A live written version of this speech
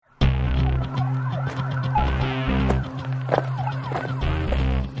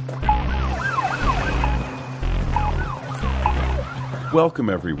Welcome,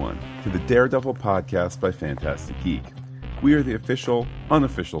 everyone, to the Daredevil podcast by Fantastic Geek. We are the official,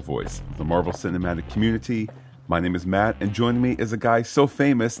 unofficial voice of the Marvel Cinematic community. My name is Matt, and joining me is a guy so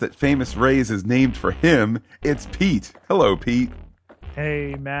famous that Famous Rays is named for him. It's Pete. Hello, Pete.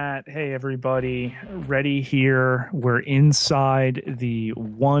 Hey, Matt. Hey, everybody. Ready here. We're inside the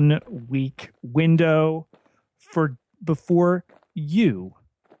 1 week window for before you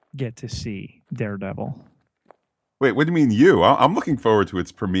get to see Daredevil. Wait, what do you mean you? I'm looking forward to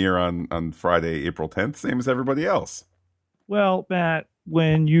its premiere on Friday, April 10th, same as everybody else. Well, Matt,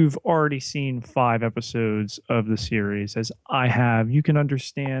 when you've already seen 5 episodes of the series, as I have, you can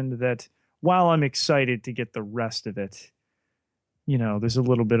understand that while I'm excited to get the rest of it, you know, there's a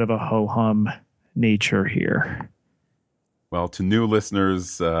little bit of a ho-hum nature here. Well, to new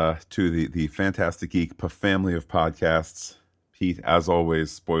listeners, to the Fantastic Geek family of podcasts, Pete, as always,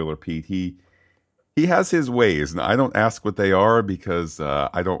 spoiler Pete, he has his ways, and I don't ask what they are because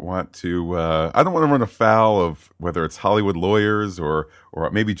I don't want to run afoul of whether it's Hollywood lawyers or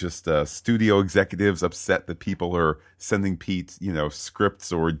maybe just studio executives upset that people are sending Pete,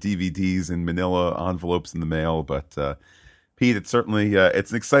 scripts or DVDs in manila envelopes in the mail. But Pete, it's certainly it's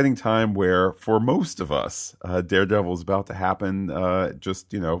an exciting time where for most of us, Daredevil is about to happen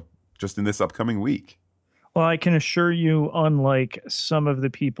just in this upcoming week. Well, I can assure you, unlike some of the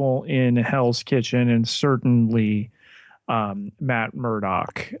people in Hell's Kitchen and certainly Matt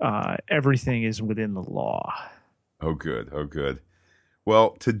Murdock, everything is within the law. Oh, good. Oh, good.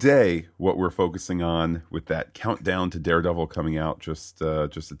 Well, today, what we're focusing on with that countdown to Daredevil coming out just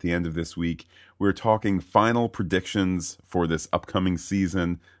at the end of this week, we're talking final predictions for this upcoming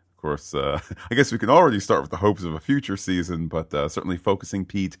season. Of course, I guess we can already start with the hopes of a future season, but certainly focusing,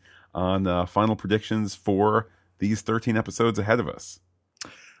 Pete, on final predictions for these 13 episodes ahead of us.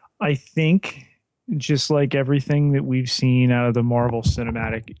 I think just like everything that we've seen out of the Marvel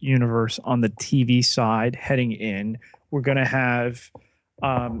Cinematic Universe on the TV side heading in, we're going to have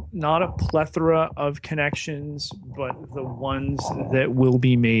not a plethora of connections, but the ones that will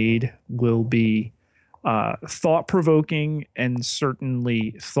be made will be thought-provoking and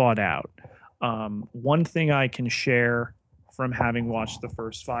certainly thought out. One thing I can share from having watched the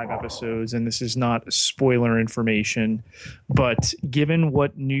first 5 episodes, and this is not spoiler information, but given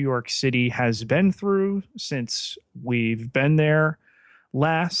what New York City has been through since we've been there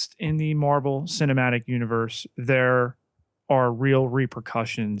last in the Marvel Cinematic Universe, there are real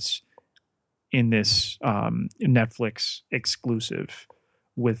repercussions in this Netflix exclusive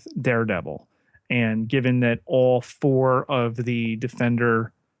with Daredevil. And given that all 4 of the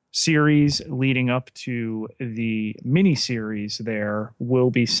Defender series leading up to the miniseries there will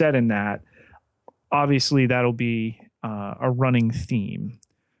be set in that, obviously that'll be a running theme.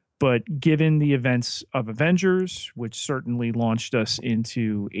 But given the events of Avengers, which certainly launched us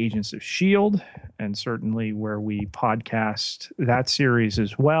into Agents of S.H.I.E.L.D., and certainly where we podcast that series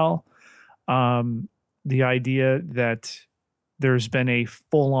as well, the idea that there's been a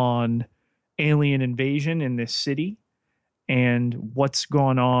full-on alien invasion in this city and what's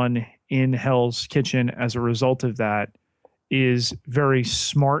gone on in Hell's Kitchen as a result of that is very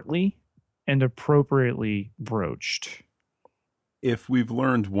smartly and appropriately broached. If we've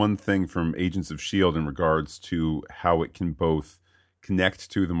learned one thing from Agents of S.H.I.E.L.D. in regards to how it can both connect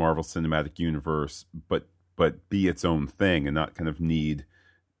to the Marvel Cinematic Universe, but be its own thing and not kind of need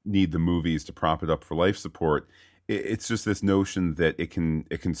the movies to prop it up for life support, it's just this notion that it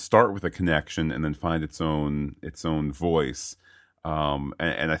can start with a connection and then find its own voice. And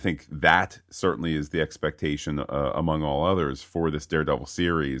I think that certainly is the expectation among all others for this Daredevil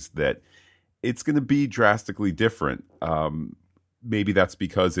series, that it's going to be drastically different. Maybe that's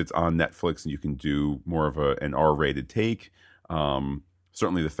because it's on Netflix and you can do more of an R-rated take.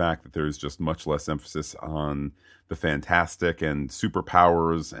 Certainly the fact that there's just much less emphasis on the fantastic and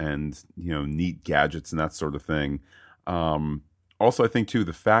superpowers and, neat gadgets and that sort of thing. Also, I think, too,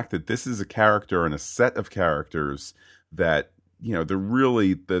 the fact that this is a character and a set of characters that, they're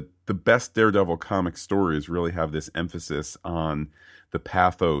really the best Daredevil comic stories really have this emphasis on the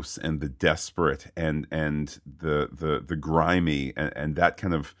pathos and the desperate and the grimy and that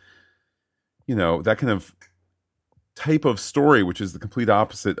kind of, type of story, which is the complete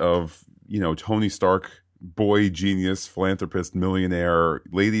opposite of, Tony Stark, boy genius, philanthropist, millionaire,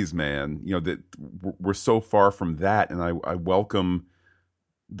 ladies man, that we're so far from that. And I welcome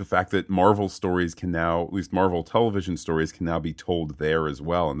the fact that Marvel stories can now, at least Marvel television stories, can now be told there as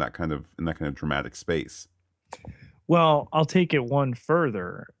well in that kind of dramatic space. Well, I'll take it one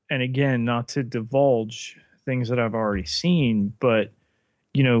further. And again, not to divulge things that I've already seen, but,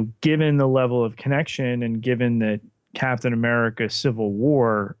 given the level of connection and given that Captain America Civil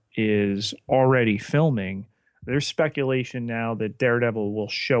War is already filming, there's speculation now that Daredevil will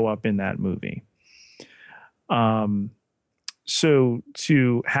show up in that movie. So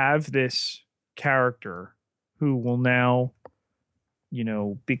to have this character who will now,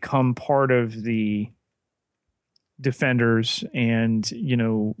 become part of the Defenders and,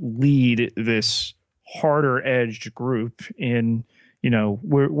 lead this harder edged group in,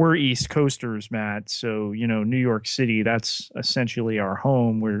 we're East Coasters, Matt. So, New York City, that's essentially our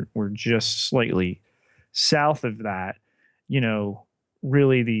home. We're just slightly south of that,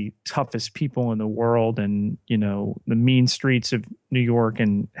 really the toughest people in the world, and, the mean streets of New York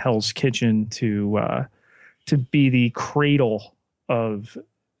and Hell's Kitchen to be the cradle of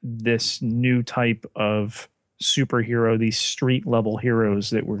this new type of superhero, these street level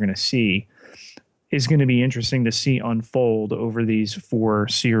heroes that we're going to see, is going to be interesting to see unfold over these 4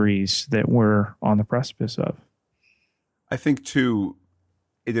 series that we're on the precipice of. I think too,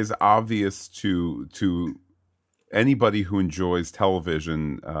 it is obvious to anybody who enjoys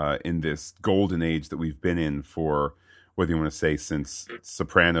television in this golden age that we've been in for, whether you want to say since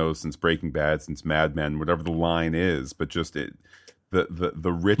Sopranos, since Breaking Bad, since Mad Men, whatever the line is, but just the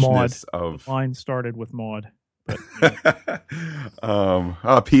richness of... The line started with Maude. But,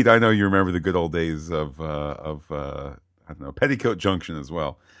 Pete, I know you remember the good old days of I don't know, Petticoat Junction as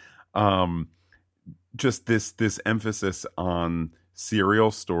well. Just this emphasis on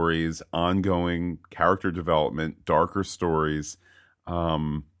serial stories, ongoing character development, darker stories,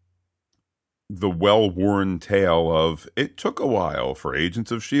 the well-worn tale of it took a while for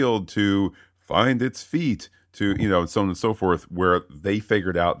Agents of S.H.I.E.L.D. to find its feet, to, so on and so forth, where they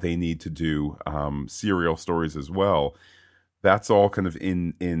figured out they need to do serial stories as well. That's all kind of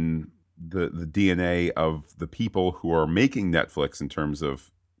in the DNA of the people who are making Netflix, in terms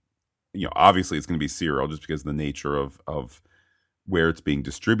of, obviously it's going to be serial just because of the nature of where it's being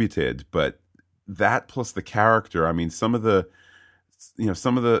distributed, but that plus the character, I mean, some of the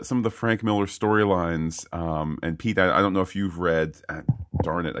Frank Miller storylines, and Pete, I don't know if you've read,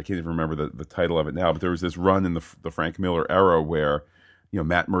 darn it, I can't even remember the title of it now, but there was this run in the Frank Miller era where,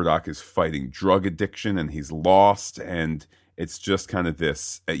 Matt Murdock is fighting drug addiction and he's lost, and it's just kind of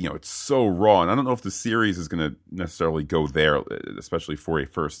this, it's so raw. And I don't know if the series is going to necessarily go there, especially for a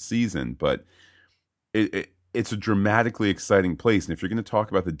first season, but it's a dramatically exciting place. And if you're going to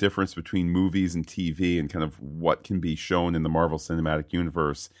talk about the difference between movies and TV and kind of what can be shown in the Marvel Cinematic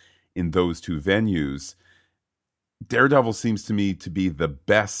Universe in those two venues, Daredevil seems to me to be the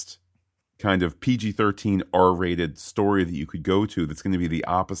best kind of PG-13 R-rated story that you could go to, that's going to be the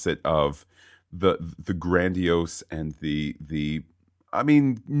opposite of the grandiose and the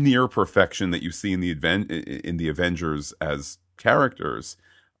near perfection that you see in the Avengers as characters.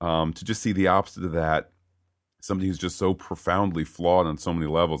 To just see the opposite of that, somebody who's just so profoundly flawed on so many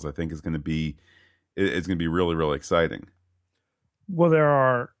levels, I think is going to be really, really exciting. Well, there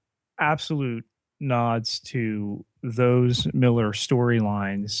are absolute nods to those Miller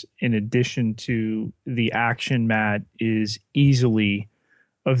storylines, in addition to the action, Matt, is easily,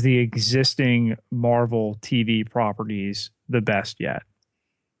 of the existing Marvel TV properties, the best yet.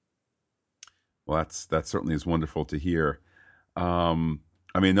 Well, that certainly is wonderful to hear.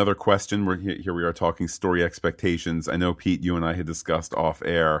 Another question. Here we are talking story expectations. I know, Pete, you and I had discussed off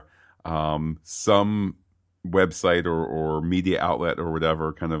air. Some website or media outlet or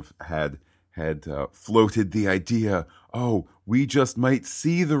whatever kind of had floated the idea, oh, we just might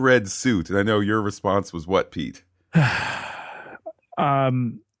see the red suit. And I know your response was what, Pete?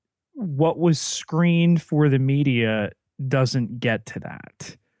 What was screened for the media doesn't get to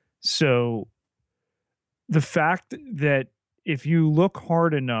that. So the fact that if you look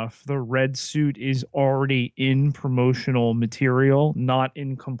hard enough, the red suit is already in promotional material, not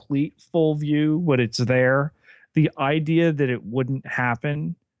in complete full view, but it's there. The idea that it wouldn't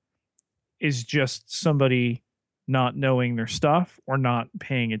happen is just somebody not knowing their stuff or not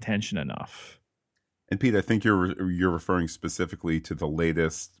paying attention enough. And Pete, I think you're referring specifically to the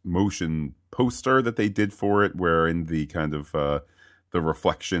latest motion poster that they did for it, where in the kind of the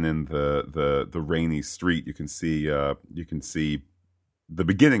reflection in the rainy street, you can see the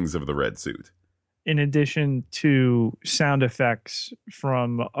beginnings of the red suit. In addition to sound effects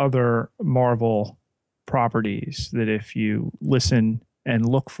from other Marvel properties that, if you listen and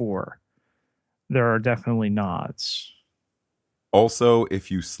look for, there are definitely nods. Also,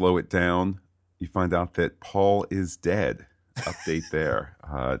 if you slow it down, you find out that Paul is dead. Update there.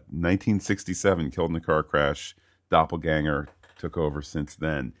 1967, killed in a car crash. Doppelganger took over since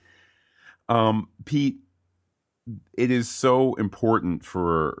then. Pete, it is so important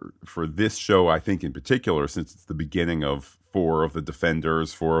for this show, I think in particular, since it's the beginning of four of the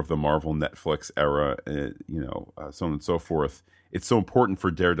Defenders, four of the Marvel Netflix era, so on and so forth. It's so important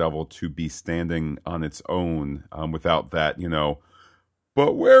for Daredevil to be standing on its own without that,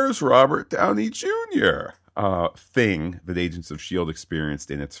 but where's Robert Downey Jr. Thing that Agents of S.H.I.E.L.D.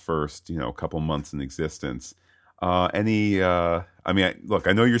 experienced in its first, couple months in existence. Look,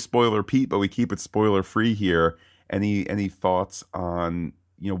 I know you're spoiler Pete, but we keep it spoiler free here. Any thoughts on,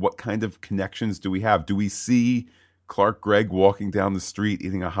 what kind of connections do we have? Do we see Clark Gregg walking down the street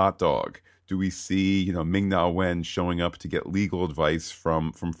eating a hot dog? Do we see, Ming-Na Wen showing up to get legal advice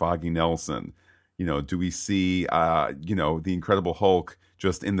from Foggy Nelson? Do we see, the Incredible Hulk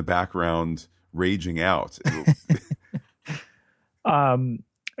just in the background raging out?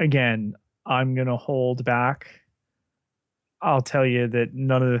 Again, I'm going to hold back. I'll tell you that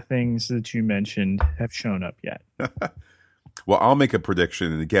none of the things that you mentioned have shown up yet. Well, I'll make a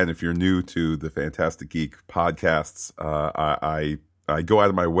prediction. And again, if you're new to the Fantastic Geek podcasts, I go out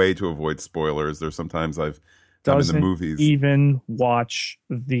of my way to avoid spoilers. There's sometimes I've done in the movies. Even watch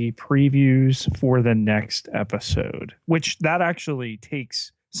the previews for the next episode, which that actually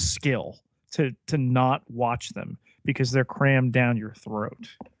takes skill to not watch them because they're crammed down your throat.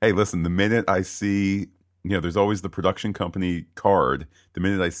 Hey, listen, the minute I see, there's always the production company card. The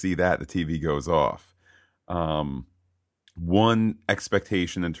minute I see that, the TV goes off. One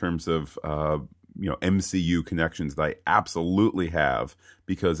expectation in terms of MCU connections that I absolutely have,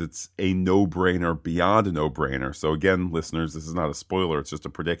 because it's a no-brainer beyond a no-brainer. So again, listeners, this is not a spoiler, it's just a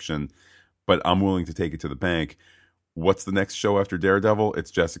prediction, but I'm willing to take it to the bank. What's the next show after Daredevil? It's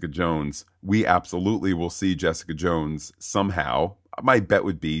Jessica Jones. We absolutely will see Jessica Jones somehow. My bet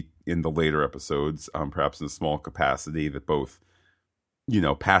would be in the later episodes, perhaps in a small capacity that both,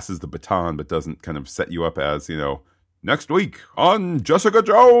 passes the baton but doesn't kind of set you up as, next week on Jessica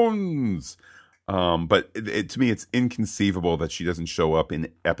Jones. But to me, it's inconceivable that she doesn't show up in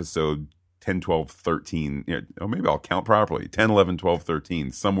episode 10, 12, 13. Maybe I'll count properly. 10, 11, 12,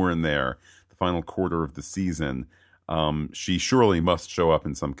 13, somewhere in there, the final quarter of the season. She surely must show up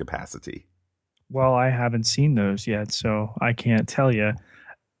in some capacity. Well, I haven't seen those yet, so I can't tell you.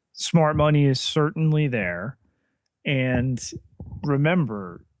 Smart money is certainly there. And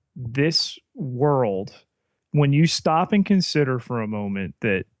remember, this world, when you stop and consider for a moment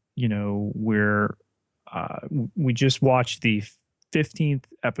that, we just watched the 15th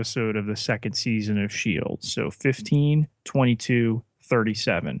episode of the second season of S.H.I.E.L.D. So 15, 22,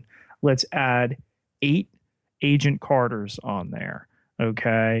 37. Let's add 8 Agent Carters on there.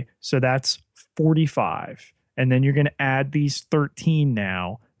 Okay. So that's 45. And then you're going to add these 13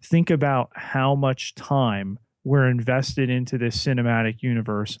 now. Think about how much time we're invested into this cinematic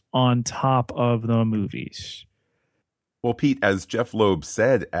universe on top of the movies. Well, Pete, as Jeff Loeb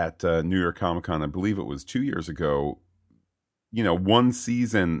said at New York Comic Con, I believe it was 2 years ago, one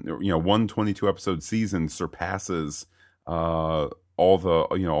season, one 22 episode season surpasses all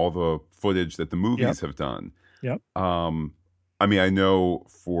the footage that the movies have done. Yep. I know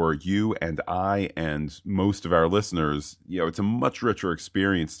for you and I and most of our listeners, it's a much richer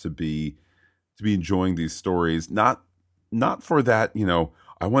experience to be enjoying these stories. Not for that,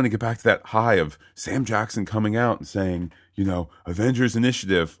 I want to get back to that high of Sam Jackson coming out and saying, Avengers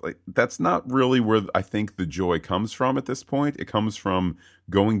Initiative. Like, that's not really where I think the joy comes from at this point. It comes from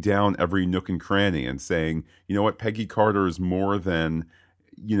going down every nook and cranny and saying, you know what, Peggy Carter is more than,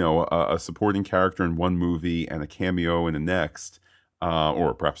 a supporting character in one movie and a cameo in the next,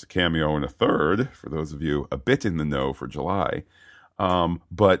 or perhaps a cameo in a third, for those of you a bit in the know for July.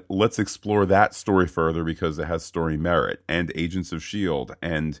 But let's explore that story further because it has story merit, and Agents of S.H.I.E.L.D.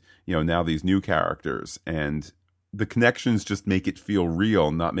 and, now these new characters, and the connections just make it feel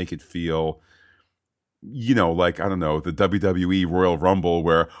real, not make it feel, like, I don't know, the WWE Royal Rumble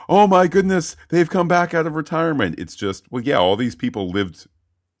where, oh my goodness, they've come back out of retirement. It's just, well, yeah, all these people lived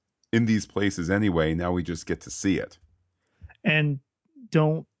in these places anyway. Now we just get to see it. And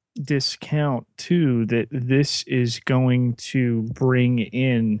don't discount too that this is going to bring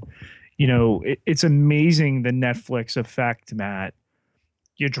in, it's amazing the Netflix effect, Matt.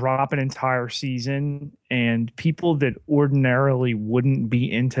 You drop an entire season and people that ordinarily wouldn't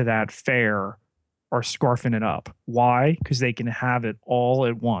be into that fare are scarfing it up. Why? Because they can have it all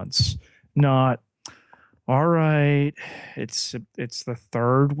at once. Not, all right, it's the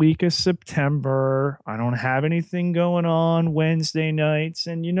third week of September. I don't have anything going on Wednesday nights.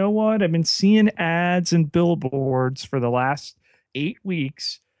 And you know what? I've been seeing ads and billboards for the last 8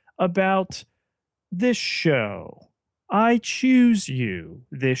 weeks about this show. I choose you,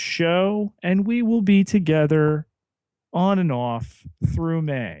 this show, and we will be together on and off through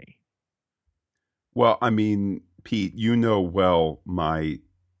May. Well, I mean, Pete, you know well my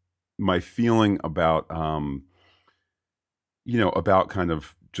feeling about about kind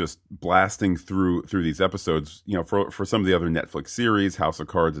of just blasting through these episodes, for some of the other Netflix series, House of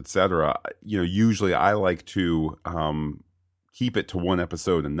Cards, etc. Usually I like to keep it to one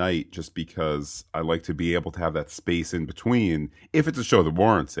episode a night, just because I like to be able to have that space in between if it's a show that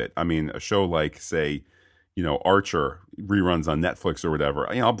warrants it. I mean, a show like, say, Archer reruns on Netflix or whatever,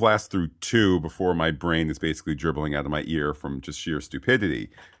 I'll blast through two before my brain is basically dribbling out of my ear from just sheer stupidity.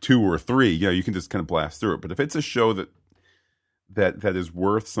 Two or three, you can just kind of blast through it. But if it's a show that is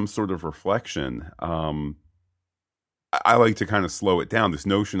worth some sort of reflection, I like to kind of slow it down. This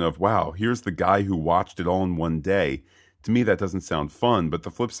notion of, wow, here's the guy who watched it all in one day. To me, that doesn't sound fun. But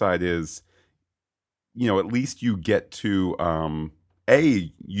the flip side is, at least you get to,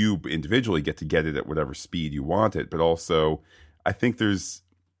 you individually get to get it at whatever speed you want it. But also, I think there's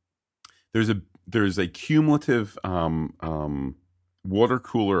a cumulative water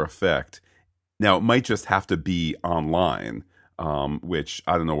cooler effect. Now, it might just have to be online, which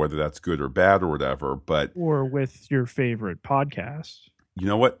I don't know whether that's good or bad or whatever, but or with your favorite podcast. You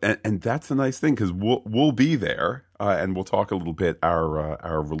know what? And that's the nice thing, because we'll be there, and we'll talk a little bit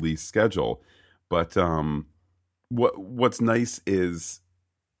our release schedule. But what's nice is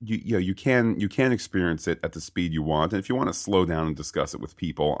you can experience it at the speed you want, and if you want to slow down and discuss it with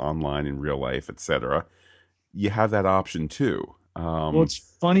people online in real life, etc., you have that option too. Well,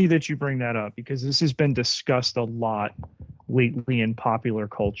 it's funny that you bring that up, because this has been discussed a lot lately in popular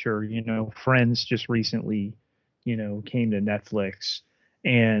culture. Friends just recently, came to Netflix,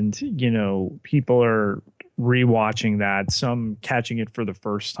 and, people are rewatching that, some catching it for the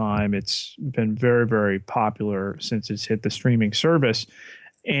first time. It's been very, very popular since it's hit the streaming service.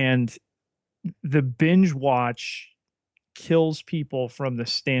 And the binge watch kills people from the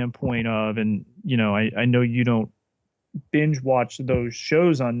standpoint of, and, I know you don't binge watch those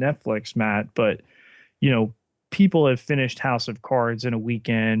shows on Netflix, Matt, but people have finished House of Cards in a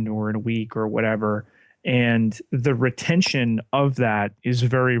weekend or in a week or whatever, and the retention of that is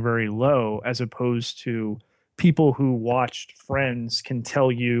very, very low, as opposed to people who watched Friends can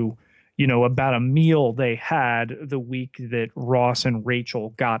tell you, about a meal they had the week that Ross and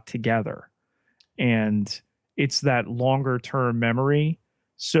Rachel got together. And it's that longer term memory.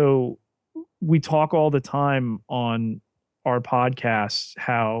 So we talk all the time on our podcasts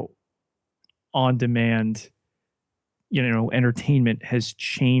how on demand, entertainment has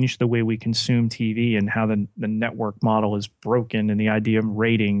changed the way we consume TV, and how the network model is broken, and the idea of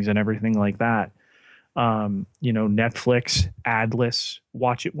ratings and everything like that. Netflix, adless,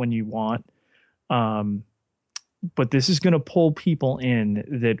 watch it when you want. But this is going to pull people in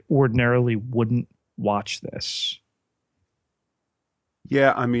that ordinarily wouldn't watch this.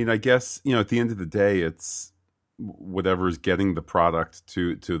 Yeah, I mean, I guess, at the end of the day, it's whatever is getting the product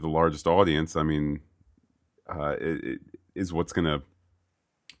to the largest audience. I mean, it is what's going to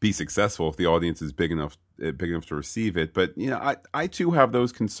be successful if the audience is big enough to receive it. But, I too have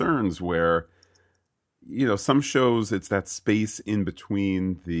those concerns where, some shows, it's that space in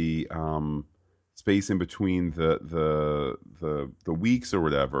between the weeks or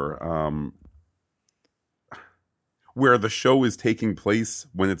whatever, where the show is taking place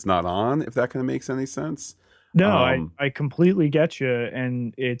when it's not on, if that kind of makes any sense. No, I completely get you.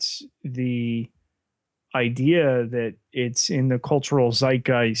 And it's the idea that it's in the cultural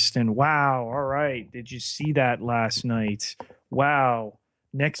zeitgeist, and wow, all right, did you see that last night? Wow,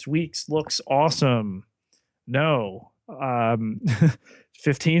 next week's looks awesome. No,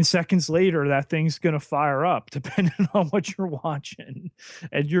 15 seconds later, that thing's going to fire up depending on what you're watching,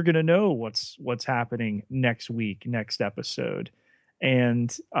 and you're going to know what's happening next week, next episode.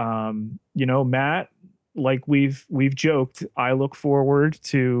 And, Matt, like we've joked, I look forward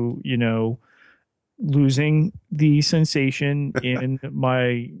to, losing the sensation in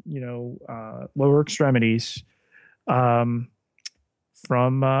my, lower extremities, from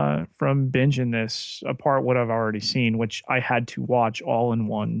binging this, apart what I've already seen, which I had to watch all in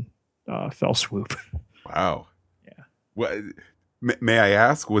one fell swoop. Wow. Yeah. Well, may I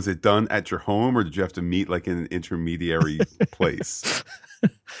ask, was it done at your home, or did you have to meet like in an intermediary place,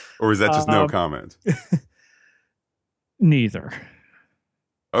 or is that just no comment? Neither.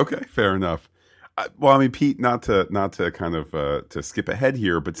 Okay, fair enough. Well, I mean, Pete, not to kind of to skip ahead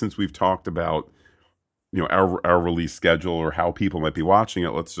here, but since we've talked about our release schedule or how people might be watching it,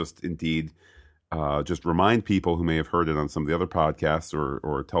 let's just indeed just remind people who may have heard it on some of the other podcasts,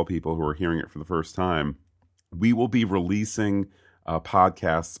 or tell people who are hearing it for the first time, we will be releasing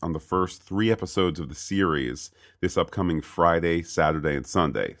podcasts on the first 3 episodes of the series this upcoming Friday, Saturday, and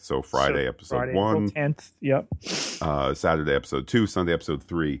Sunday. So Friday, episode Friday, 1. April 10th. Yep. Saturday, episode 2. Sunday, episode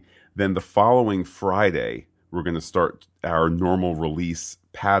 3. Then the following Friday, we're going to start our normal release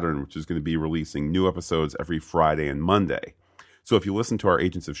pattern, which is going to be releasing new episodes every Friday and Monday. So if you listen to our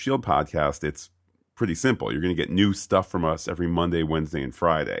Agents of S.H.I.E.L.D. podcast, it's pretty simple. You're going to get new stuff from us every Monday, Wednesday, and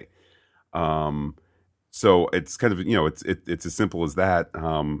Friday. So it's kind of, it's as simple as that.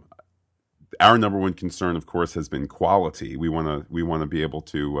 Our number one concern, of course, has been quality. We want to be able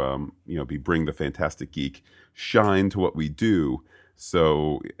to, bring the Fantastic Geek shine to what we do.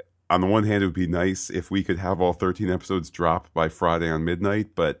 So on the one hand, it would be nice if we could have all 13 episodes drop by Friday on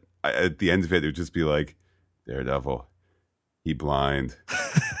midnight. But at the end of it would just be like, Daredevil, he blind.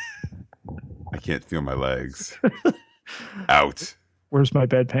 I can't feel my legs. Out. Where's my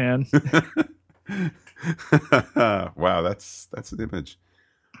bedpan? Wow, that's an image.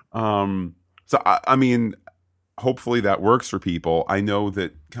 So I mean, hopefully that works for people. I know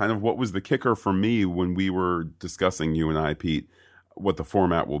that kind of what was the kicker for me when we were discussing, you and I, Pete, what the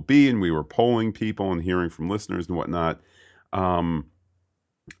format will be, and we were polling people and hearing from listeners and whatnot.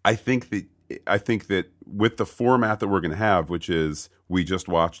 I think that with the format that we're going to have, which is we just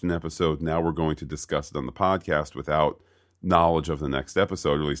watched an episode, now we're going to discuss it on the podcast without knowledge of the next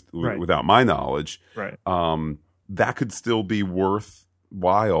episode, or at least without my knowledge. Right. That could still be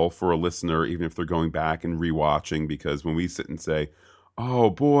worthwhile for a listener, even if they're going back and rewatching, because when we sit and say, oh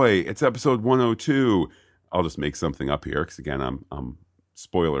boy, it's episode 102, I'll just make something up here because again, I'm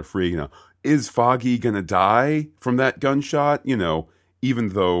spoiler free. Is Foggy gonna die from that gunshot? Even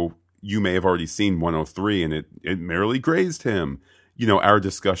though you may have already seen 103 and it merely grazed him. Our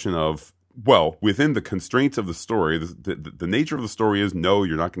discussion of, well, within the constraints of the story, the nature of the story is no,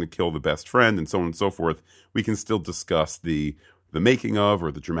 you're not going to kill the best friend, and so on and so forth. We can still discuss the making of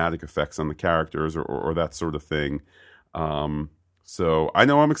or the dramatic effects on the characters or that sort of thing. So I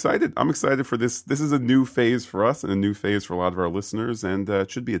know I'm excited. I'm excited for this. This is a new phase for us and a new phase for a lot of our listeners, and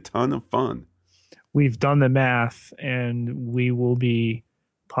it should be a ton of fun. We've done the math, and we will be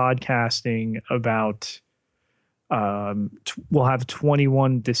podcasting about we'll have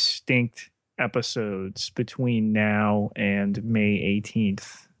 21 distinct episodes between now and May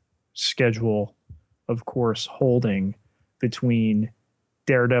 18th. Schedule, of course, holding between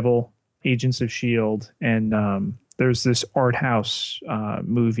Daredevil, Agents of S.H.I.E.L.D., and there's this art house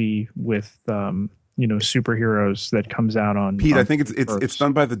movie with superheroes that comes out on Pete. On I think it's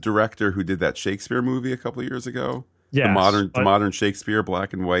done by the director who did that Shakespeare movie a couple of years ago. Yes, the modern Shakespeare,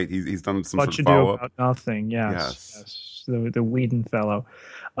 black and white. He's done some sort of follow follow up. About Nothing. Yes. The Whedon fellow.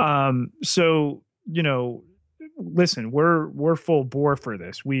 So listen, we're full bore for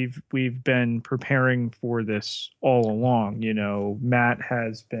this. We've been preparing for this all along. Matt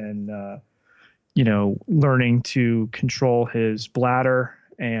has been learning to control his bladder,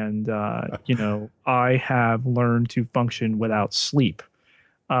 and I have learned to function without sleep.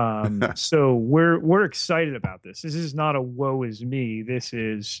 So we're excited about this. This is not a woe is me. This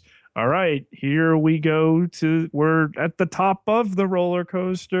is all right. Here we go we're at the top of the roller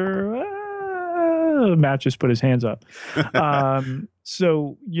coaster. Matt just put his hands up.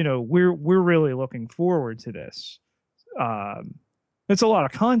 So we're really looking forward to this. It's a lot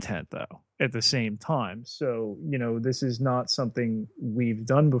of content though at the same time. So this is not something we've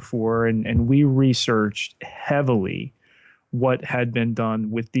done before, and we researched heavily what had been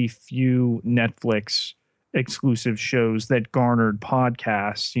done with the few Netflix exclusive shows that garnered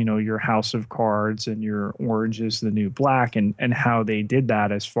podcasts, your House of Cards and your Orange is the New Black, and how they did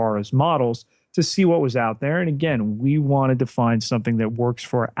that as far as models to see what was out there. And again, we wanted to find something that works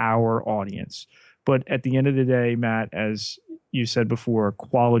for our audience. But at the end of the day, Matt, as you said before,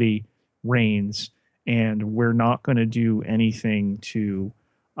 quality reigns, and we're not going to do anything to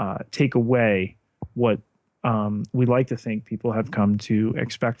take away what we like to think people have come to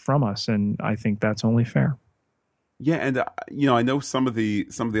expect from us, and I think that's only fair. Yeah, and I know some of the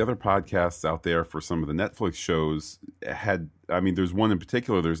other podcasts out there for some of the Netflix shows had. I mean, there's one in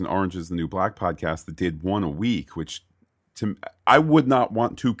particular. There's an Orange is the New Black podcast that did one a week, which I would not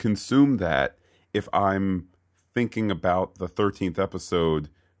want to consume that if I'm thinking about the 13th episode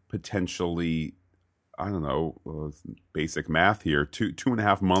potentially. I don't know, basic math here.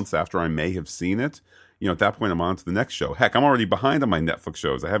 2.5 months after I may have seen it. At that point, I'm on to the next show. Heck, I'm already behind on my Netflix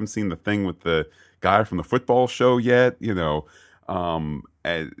shows. I haven't seen the thing with the guy from the football show yet, and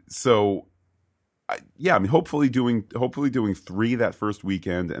so, I mean, hopefully doing 3 that first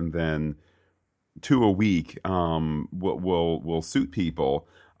weekend and then 2 a week will suit people.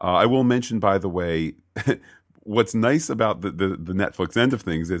 I will mention, by the way, what's nice about the Netflix end of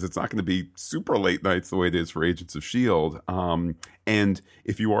things is it's not going to be super late nights the way it is for Agents of Shield. And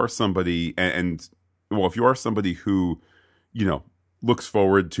if you are somebody, if you are somebody who, looks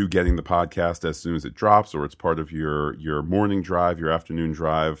forward to getting the podcast as soon as it drops, or it's part of your morning drive, your afternoon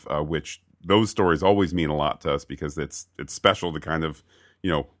drive, which those stories always mean a lot to us because it's special to kind of,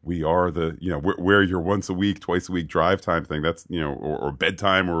 we are we're your once a week, twice a week drive time thing. That's, or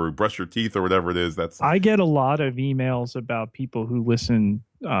bedtime or brush your teeth or whatever it is. I get a lot of emails about people who listen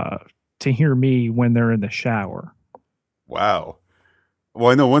to hear me when they're in the shower. Wow. Well,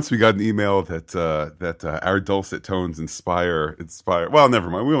 I know once we got an email that our dulcet tones inspire. Well, never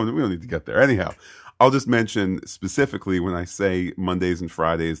mind. We don't need to get there. Anyhow, I'll just mention specifically when I say Mondays and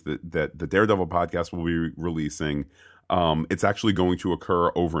Fridays that the Daredevil podcast will be releasing. It's actually going to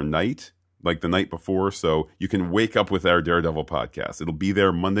occur overnight, like the night before, so you can wake up with our Daredevil podcast. It'll be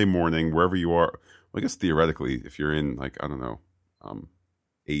there Monday morning, wherever you are. Well, I guess theoretically, if you're in,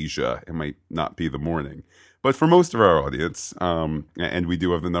 Asia, it might not be the morning. But for most of our audience, and we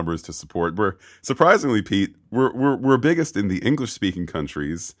do have the numbers to support, we're surprisingly, Pete, we're biggest in the English-speaking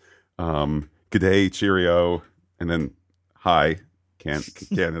countries. Good day, cheerio, and then hi,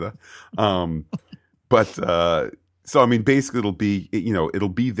 Canada. So, I mean, basically it'll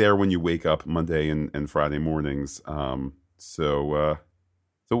be there when you wake up Monday and Friday mornings. So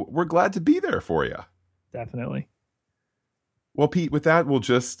we're glad to be there for you. Definitely. Well, Pete, with that, we'll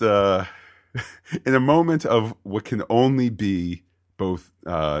just, in a moment of what can only be both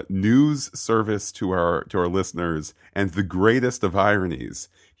news service to our listeners and the greatest of ironies,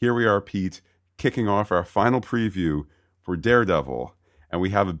 here we are, Pete, kicking off our final preview for Daredevil. And we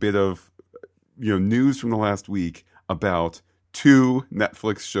have a bit of, news from the last week about 2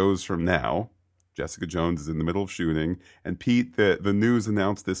 Netflix shows from now. Jessica Jones is in the middle of shooting. And Pete, the news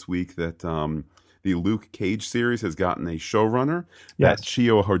announced this week that the Luke Cage series has gotten a showrunner. Yes. That's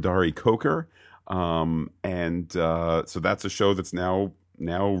Chio Hodari Coker. So that's a show that's now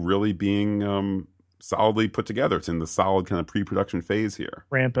really being solidly put together. It's in the solid kind of pre-production phase here.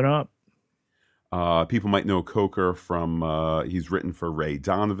 Ramping up. People might know Coker from, he's written for Ray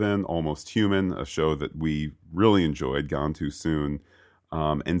Donovan, Almost Human, a show that we really enjoyed, Gone Too Soon,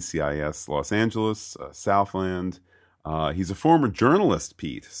 NCIS Los Angeles, Southland. He's a former journalist,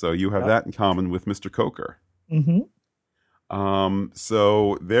 Pete, so you have that in common with Mr. Coker. Mm-hmm.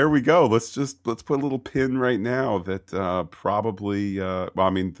 So there we go. Let's put a little pin right now that the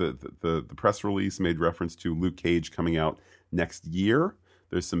press release made reference to Luke Cage coming out next year.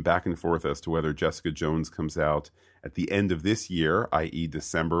 There's some back and forth as to whether Jessica Jones comes out at the end of this year, i.e.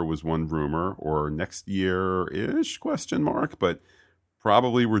 December was one rumor, or next year-ish, ? But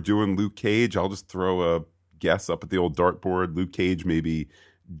probably we're doing Luke Cage. I'll just throw a guess up at the old dartboard. Luke Cage maybe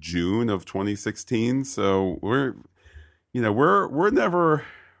June of 2016. So we're never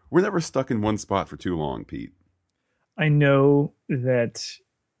stuck in one spot for too long, Pete. I know that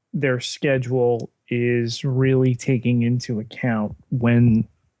their schedule is really taking into account when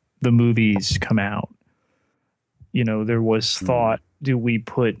the movies come out. There was thought, do we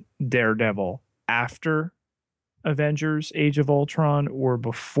put Daredevil after Avengers Age of Ultron or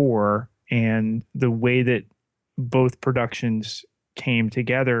before? And the way that both productions came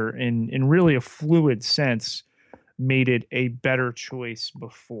together in really a fluid sense made it a better choice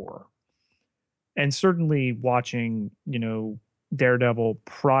before. And certainly watching, Daredevil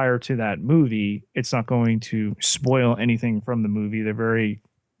prior to that movie, it's not going to spoil anything from the movie. They're very,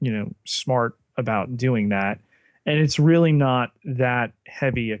 smart about doing that. And it's really not that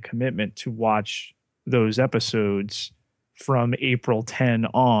heavy a commitment to watch those episodes from April 10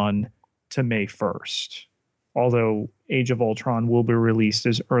 on to May 1st. Although Age of Ultron will be released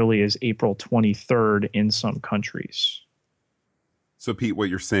as early as April 23rd in some countries. So, Pete, what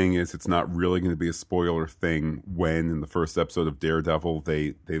you're saying is it's not really going to be a spoiler thing when, in the first episode of Daredevil,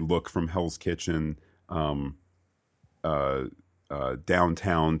 they look from Hell's Kitchen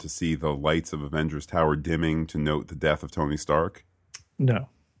downtown to see the lights of Avengers Tower dimming to note the death of Tony Stark? No.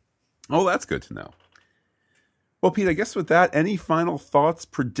 Oh, that's good to know. Well, Pete, I guess with that, any final thoughts,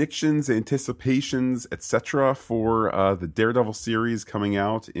 predictions, anticipations, etc. for the Daredevil series coming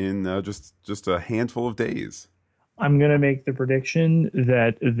out in just a handful of days? I'm going to make the prediction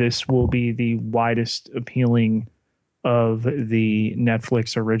that this will be the widest appealing of the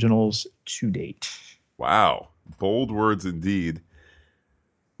Netflix originals to date. Wow. Bold words indeed.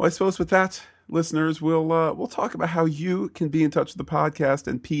 Well, I suppose with that, listeners, we'll talk about how you can be in touch with the podcast.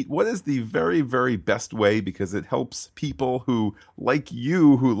 And Pete, what is the very, very best way, because it helps people who like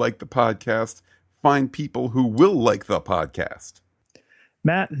you, who like the podcast, find people who will like the podcast?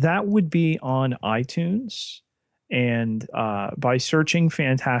 Matt, that would be on iTunes. And by searching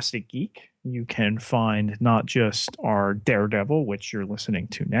Fantastic Geek, you can find not just our Daredevil, which you're listening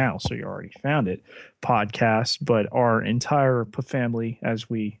to now, so you already found it, podcast, but our entire family, as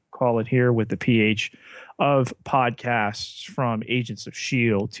we call it here with the PH, of podcasts from Agents of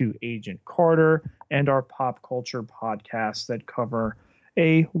S.H.I.E.L.D. to Agent Carter, and our pop culture podcasts that cover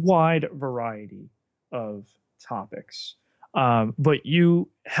a wide variety of topics. But you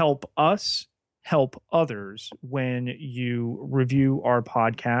help us help others when you review our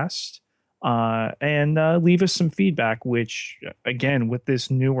podcast and leave us some feedback, which, again, with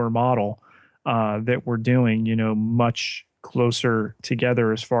this newer model that we're doing, much closer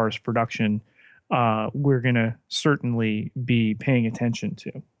together as far as production, we're going to certainly be paying attention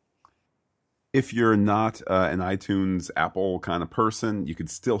to. If you're not an iTunes, Apple kind of person, you could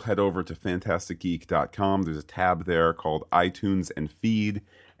still head over to fantasticgeek.com. There's a tab there called iTunes and Feed.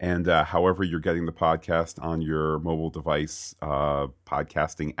 And however you're getting the podcast on your mobile device,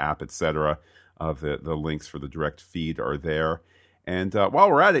 podcasting app, etc., the links for the direct feed are there. And while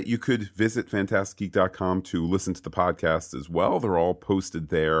we're at it, you could visit fantasticgeek.com to listen to the podcast as well. They're all posted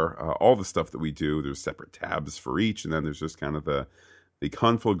there. All the stuff that we do, there's separate tabs for each. And then there's just kind of the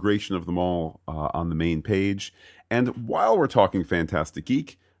conflagration of them all on the main page. And while we're talking Fantastic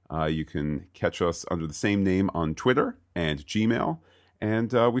Geek, you can catch us under the same name on Twitter and Gmail.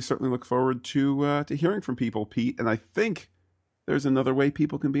 And we certainly look forward to hearing from people, Pete. And I think there's another way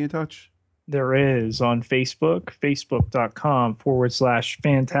people can be in touch. There is on Facebook,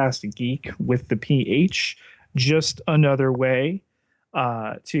 facebook.com/Fantastic Geek with the PH. Just another way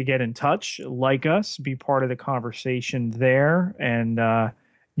to get in touch, like us, be part of the conversation there, and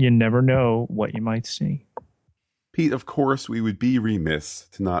you never know what you might see. Pete, of course, we would be remiss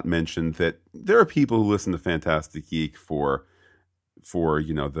to not mention that there are people who listen to Fantastic Geek for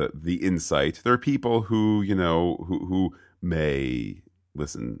the insight. There are people who who may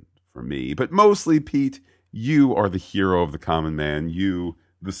listen for me, but mostly, Pete, you are the hero of the common man. You,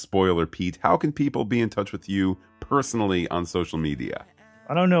 the spoiler, Pete. How can people be in touch with you personally on social media?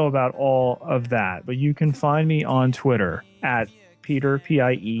 I don't know about all of that, but you can find me on Twitter at Peter,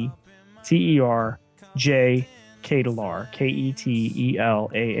 Pieter J Ketelaar,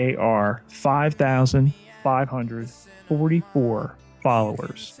 Ketelaar, 5,544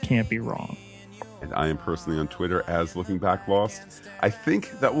 followers. Can't be wrong. And I am personally on Twitter as Looking Back Lost. I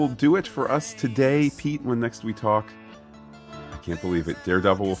think that will do it for us today, Pete, when next we talk. I can't believe it.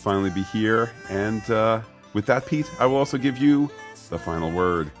 Daredevil will finally be here. And with that, Pete, I will also give you the final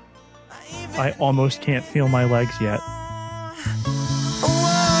word. I almost can't feel my legs yet.